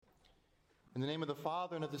In the name of the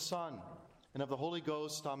Father, and of the Son, and of the Holy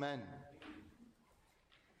Ghost. Amen.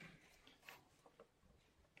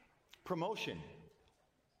 Promotion.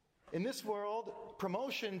 In this world,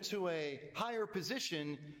 promotion to a higher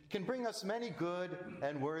position can bring us many good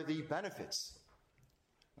and worthy benefits.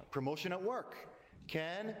 Promotion at work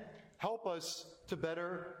can help us to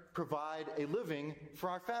better provide a living for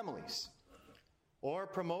our families. Or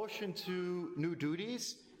promotion to new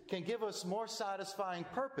duties can give us more satisfying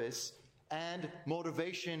purpose and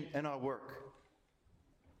motivation in our work.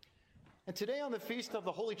 And today, on the Feast of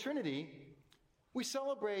the Holy Trinity, we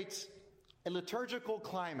celebrate a liturgical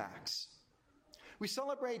climax. We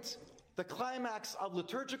celebrate the climax of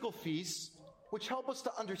liturgical feasts, which help us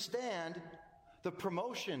to understand the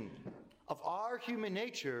promotion of our human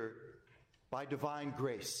nature by divine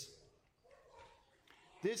grace.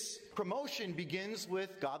 This promotion begins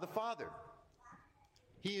with God the Father.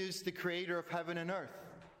 He is the creator of heaven and earth.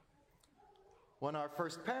 When our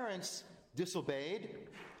first parents disobeyed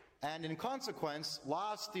and in consequence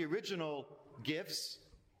lost the original gifts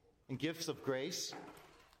and gifts of grace,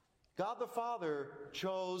 God the Father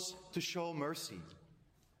chose to show mercy.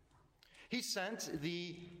 He sent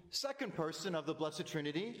the second person of the Blessed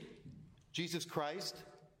Trinity, Jesus Christ,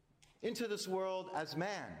 into this world as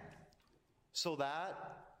man, so that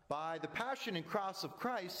by the passion and cross of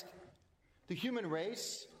Christ, the human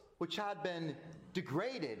race, which had been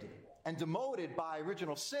degraded and demoted by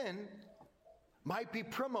original sin, might be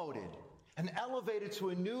promoted and elevated to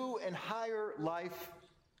a new and higher life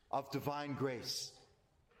of divine grace.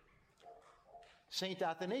 Saint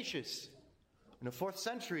Athanasius, in the 4th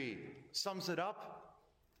century, sums it up: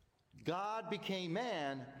 God became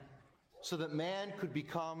man so that man could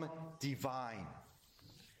become divine.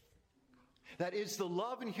 That is, the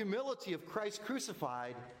love and humility of Christ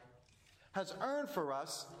crucified has earned for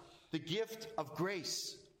us the gift of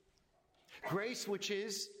grace. Grace which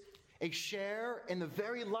is a share in the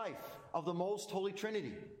very life of the Most Holy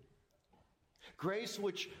Trinity. Grace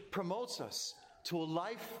which promotes us to a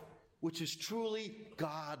life which is truly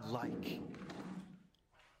God-like.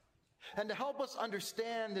 And to help us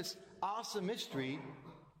understand this awesome mystery,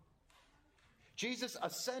 Jesus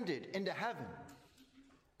ascended into heaven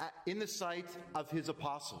in the sight of his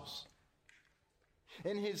apostles.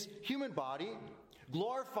 In his human body,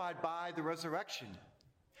 glorified by the resurrection,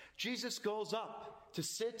 Jesus goes up to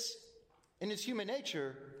sit in his human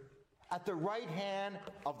nature at the right hand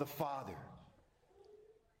of the Father.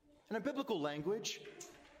 In a biblical language,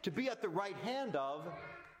 to be at the right hand of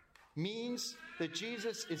means that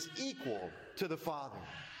Jesus is equal to the Father.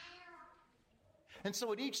 And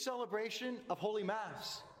so at each celebration of Holy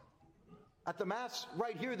Mass, at the Mass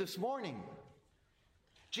right here this morning,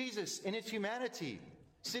 Jesus in his humanity,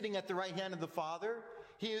 sitting at the right hand of the Father,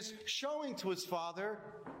 he is showing to his Father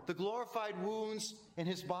the glorified wounds in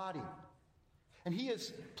his body. And he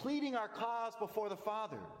is pleading our cause before the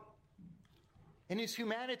Father. In his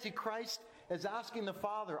humanity, Christ is asking the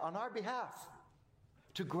Father on our behalf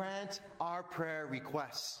to grant our prayer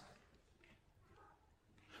requests.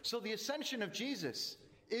 So the ascension of Jesus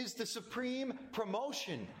is the supreme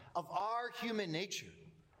promotion of our human nature.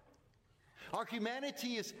 Our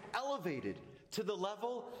humanity is elevated to the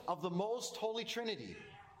level of the Most Holy Trinity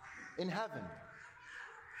in heaven.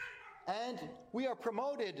 And we are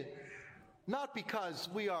promoted not because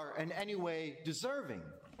we are in any way deserving,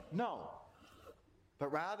 no.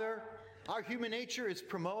 But rather, our human nature is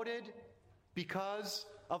promoted because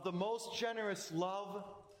of the most generous love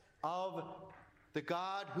of the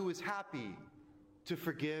God who is happy to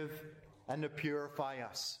forgive and to purify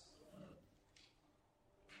us.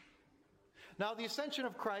 Now, the ascension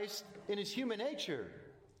of Christ in his human nature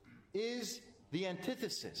is the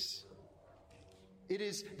antithesis. It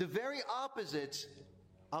is the very opposite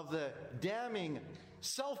of the damning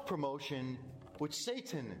self-promotion which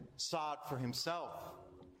Satan sought for himself.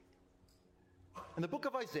 In the book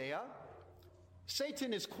of Isaiah,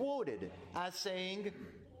 Satan is quoted as saying,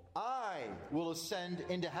 "I will ascend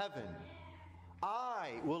into heaven.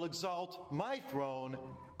 I will exalt my throne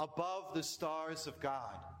above the stars of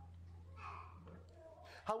God."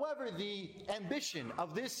 However, the ambition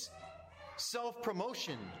of this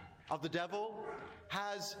self-promotion of the devil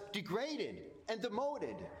has degraded and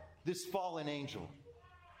demoted this fallen angel.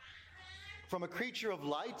 From a creature of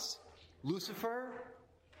light, Lucifer,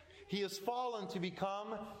 he has fallen to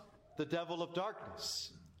become the devil of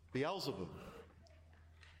darkness, Beelzebub.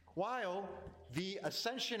 While the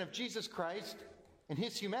ascension of Jesus Christ in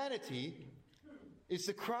his humanity is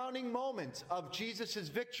the crowning moment of Jesus'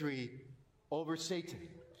 victory over Satan.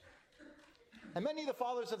 And many of the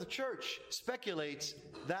fathers of the church speculate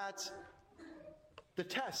that the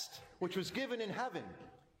test which was given in heaven,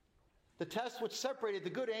 the test which separated the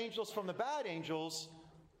good angels from the bad angels,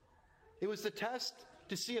 it was the test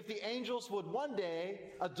to see if the angels would one day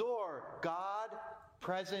adore God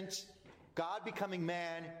present, God becoming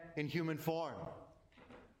man in human form.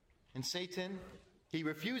 And Satan, he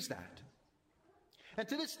refused that. And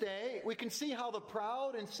to this day, we can see how the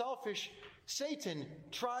proud and selfish Satan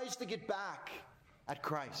tries to get back at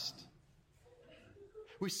Christ.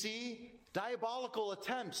 We see diabolical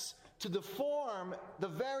attempts to deform the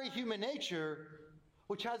very human nature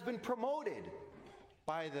which has been promoted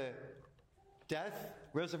by the death,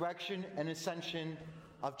 resurrection, and ascension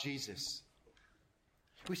of Jesus.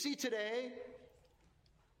 We see today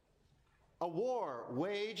a war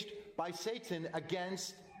waged by Satan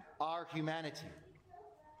against our humanity.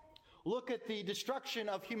 Look at the destruction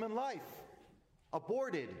of human life,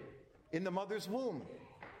 aborted in the mother's womb.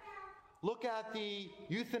 Look at the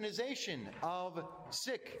euthanization of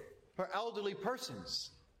sick or elderly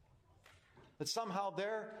persons, that somehow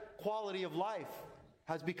their quality of life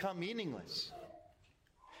has become meaningless.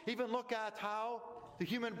 Even look at how the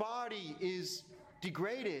human body is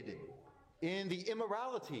degraded in the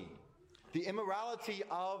immorality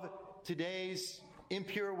of today's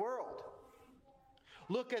impure world.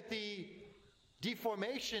 Look at the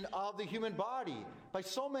deformation of the human body by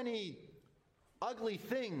so many ugly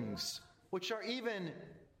things which are even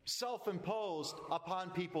self-imposed upon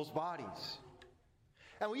people's bodies.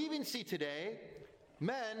 And we even see today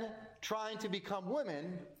men trying to become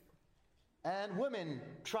women and women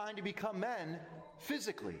trying to become men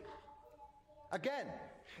physically. Again,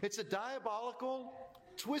 it's a diabolical,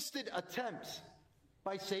 twisted attempt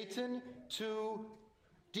by Satan to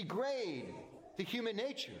degrade the human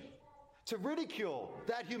nature, to ridicule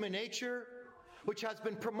that human nature which has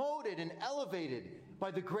been promoted and elevated by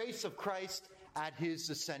the grace of Christ at his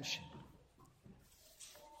ascension.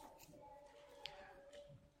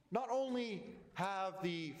 Not only have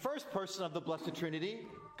the first person of the Blessed Trinity,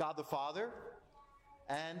 God the Father,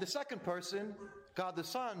 and the second person, God the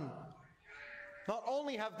Son, not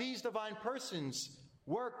only have these divine persons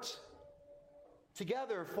worked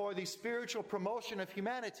together for the spiritual promotion of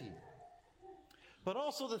humanity, but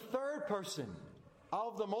also the third person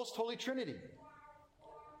of the Most Holy Trinity,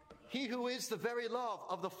 he who is the very love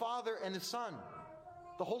of the Father and the Son,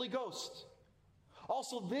 the Holy Ghost.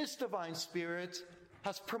 Also, this divine Spirit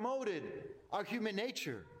has promoted our human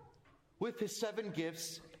nature with his 7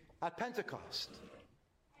 gifts at Pentecost.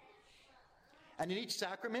 And in each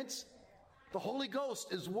sacrament, the Holy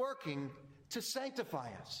Ghost is working to sanctify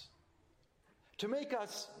us, to make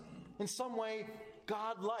us in some way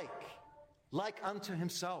God-like, like unto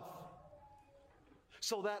himself,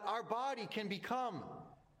 so that our body can become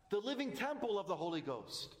the living temple of the Holy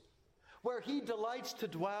Ghost, where he delights to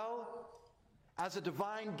dwell as a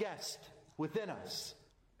divine guest within us,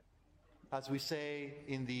 as we say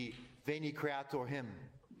in the Veni Creator hymn.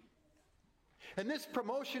 And this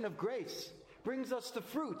promotion of grace brings us the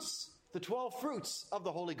fruits, the 12 fruits of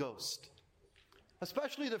the Holy Ghost,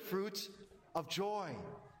 especially the fruit of joy.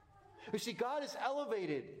 You see, God has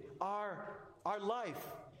elevated our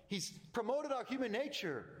life. He's promoted our human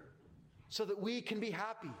nature so that we can be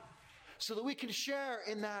happy, so that we can share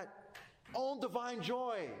in that own divine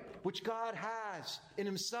joy which God has in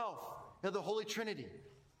himself, in the Holy Trinity.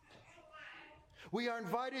 We are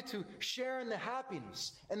invited to share in the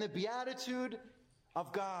happiness and the beatitude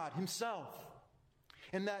of God himself,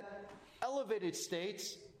 in that elevated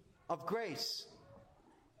state of grace,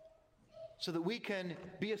 so that we can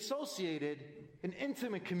be associated in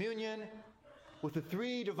intimate communion with the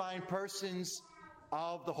 3 divine persons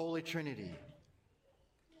of the Holy Trinity.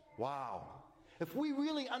 Wow. If we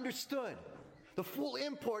really understood the full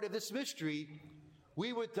import of this mystery,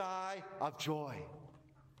 we would die of joy.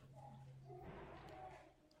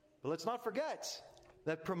 But let's not forget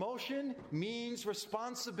that promotion means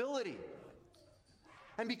responsibility.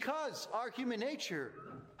 And because our human nature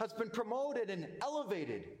has been promoted and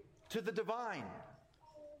elevated to the divine,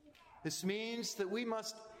 this means that we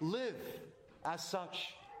must live as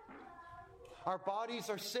such. Our bodies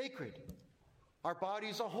are sacred. Our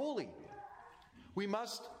bodies are holy. We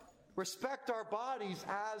must respect our bodies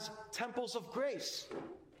as temples of grace.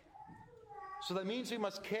 So that means we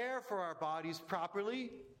must care for our bodies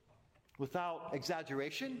properly, without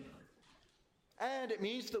exaggeration. And it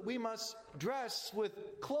means that we must dress with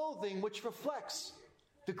clothing which reflects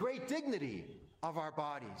the great dignity of our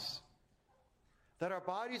bodies. That our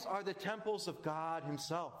bodies are the temples of God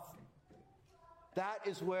himself. That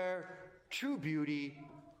is where true beauty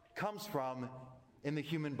comes from in the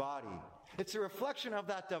human body. It's a reflection of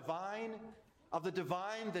that divine, of the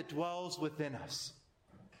divine that dwells within us.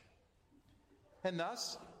 And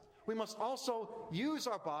thus, we must also use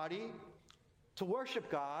our body to worship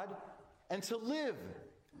God and to live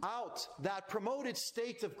out that promoted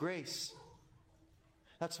state of grace.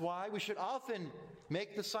 That's why we should often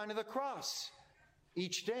make the sign of the cross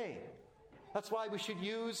each day. That's why we should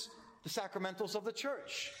use the sacramentals of the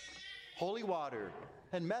church, holy water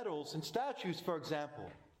and medals and statues, for example,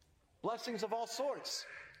 blessings of all sorts,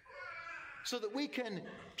 so that we can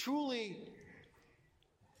truly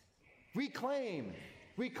reclaim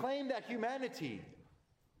that humanity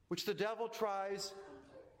which the devil tries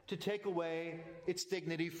to take away its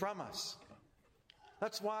dignity from us.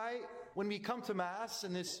 That's why when we come to Mass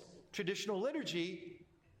in this traditional liturgy,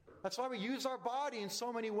 that's why we use our body in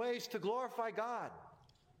so many ways to glorify God,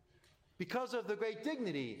 because of the great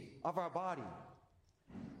dignity of our body.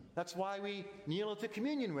 That's why we kneel at the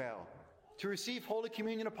communion rail to receive Holy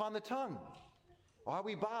Communion upon the tongue, while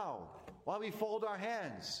we bow, while we fold our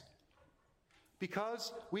hands,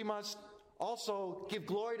 because we must also give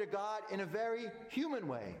glory to God in a very human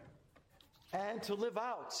way, and to live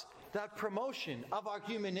out that promotion of our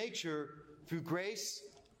human nature through grace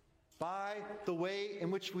by the way in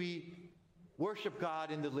which we worship God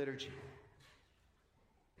in the liturgy.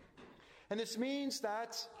 And this means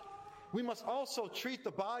that we must also treat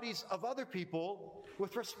the bodies of other people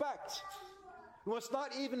with respect. We must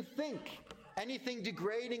not even think anything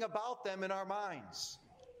degrading about them in our minds,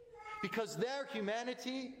 because their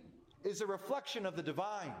humanity is a reflection of the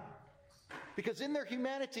divine. Because in their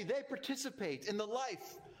humanity, they participate in the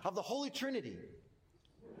life of the Holy Trinity.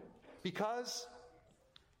 Because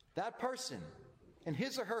that person, in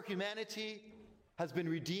his or her humanity, has been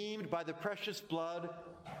redeemed by the precious blood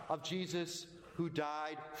of Jesus, who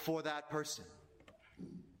died for that person.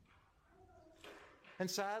 And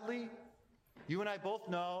sadly, you and I both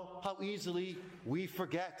know how easily we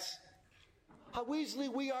forget. How easily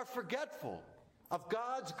we are forgetful of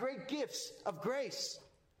God's great gifts of grace.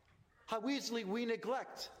 How easily we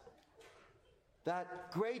neglect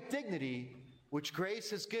that great dignity which grace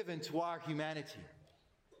has given to our humanity.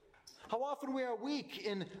 How often we are weak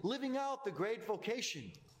in living out the great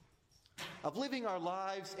vocation of living our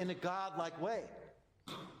lives in a God-like way.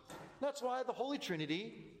 That's why the Holy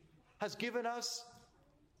Trinity has given us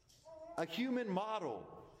a human model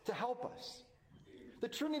to help us. The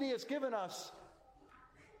Trinity has given us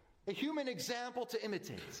a human example to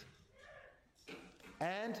imitate.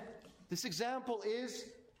 And this example is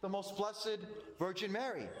the most blessed Virgin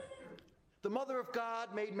Mary, the Mother of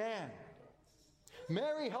God made man.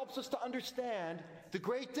 Mary helps us to understand the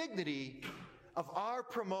great dignity of our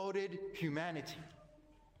promoted humanity.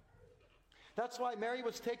 That's why Mary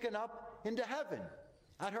was taken up into heaven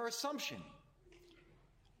at her Assumption,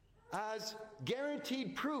 as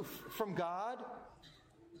guaranteed proof from God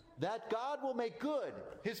that God will make good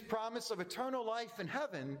his promise of eternal life in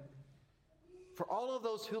heaven for all of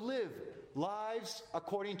those who live lives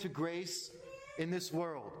according to grace in this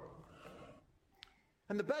world.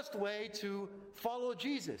 And the best way to follow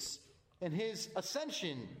Jesus in his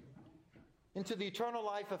ascension into the eternal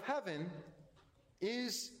life of heaven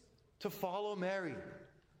is to follow Mary,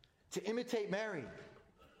 to imitate Mary,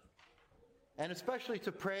 and especially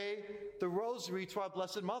to pray the rosary to our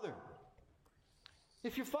Blessed Mother.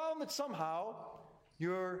 If you found that somehow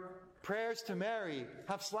your prayers to Mary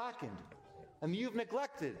have slackened and you've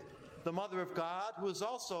neglected the Mother of God, who is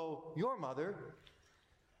also your mother,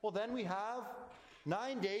 well, then we have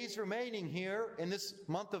 9 days remaining here in this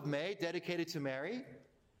month of May dedicated to Mary,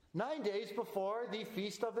 9 days before the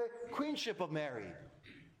Feast of the Queenship of Mary,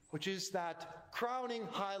 which is that crowning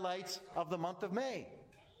highlight of the month of May.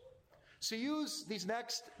 So use these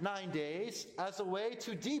next 9 days as a way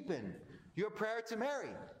to deepen your prayer to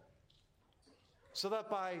Mary, so that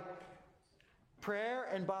by prayer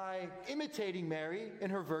and by imitating Mary in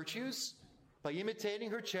her virtues, by imitating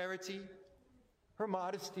her charity, her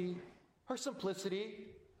modesty, her simplicity,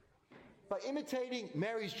 by imitating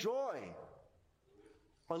Mary's joy,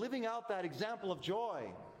 by living out that example of joy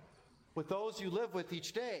with those you live with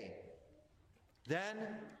each day, then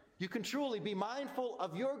you can truly be mindful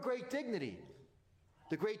of your great dignity,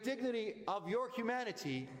 the great dignity of your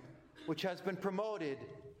humanity, which has been promoted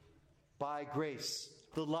by grace,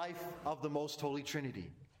 the life of the Most Holy Trinity.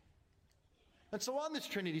 And so on this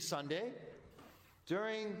Trinity Sunday,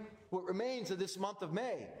 during what remains of this month of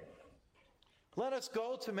May, let us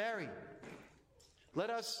go to Mary. Let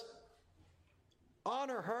us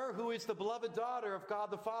honor her, who is the beloved daughter of God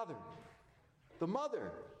the Father, the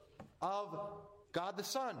mother of God the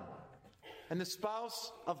Son, and the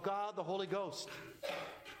spouse of God the Holy Ghost.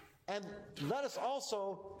 And let us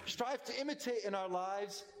also strive to imitate in our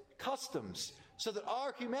lives customs, so that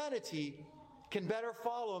our humanity can better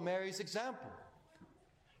follow Mary's example.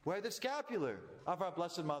 Wear the scapular of our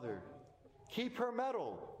Blessed Mother. Keep her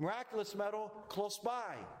medal, miraculous medal, close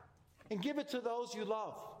by, and give it to those you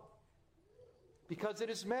love. Because it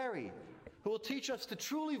is Mary who will teach us to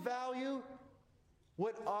truly value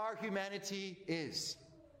what our humanity is.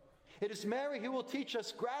 It is Mary who will teach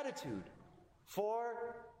us gratitude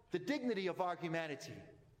for the dignity of our humanity.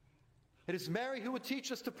 It is Mary who will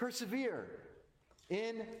teach us to persevere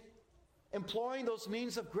in employing those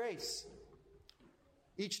means of grace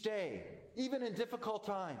each day, even in difficult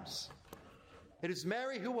times. It is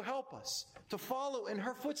Mary who will help us to follow in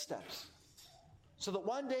her footsteps, so that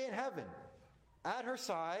one day in heaven, at her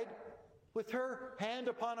side, with her hand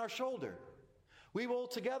upon our shoulder, we will,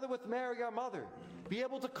 together with Mary, our mother, be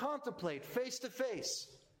able to contemplate face to face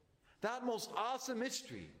that most awesome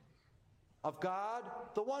mystery of God,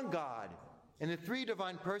 the one God, in the three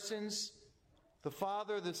divine persons, the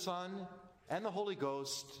Father, the Son, and the Holy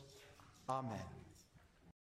Ghost. Amen.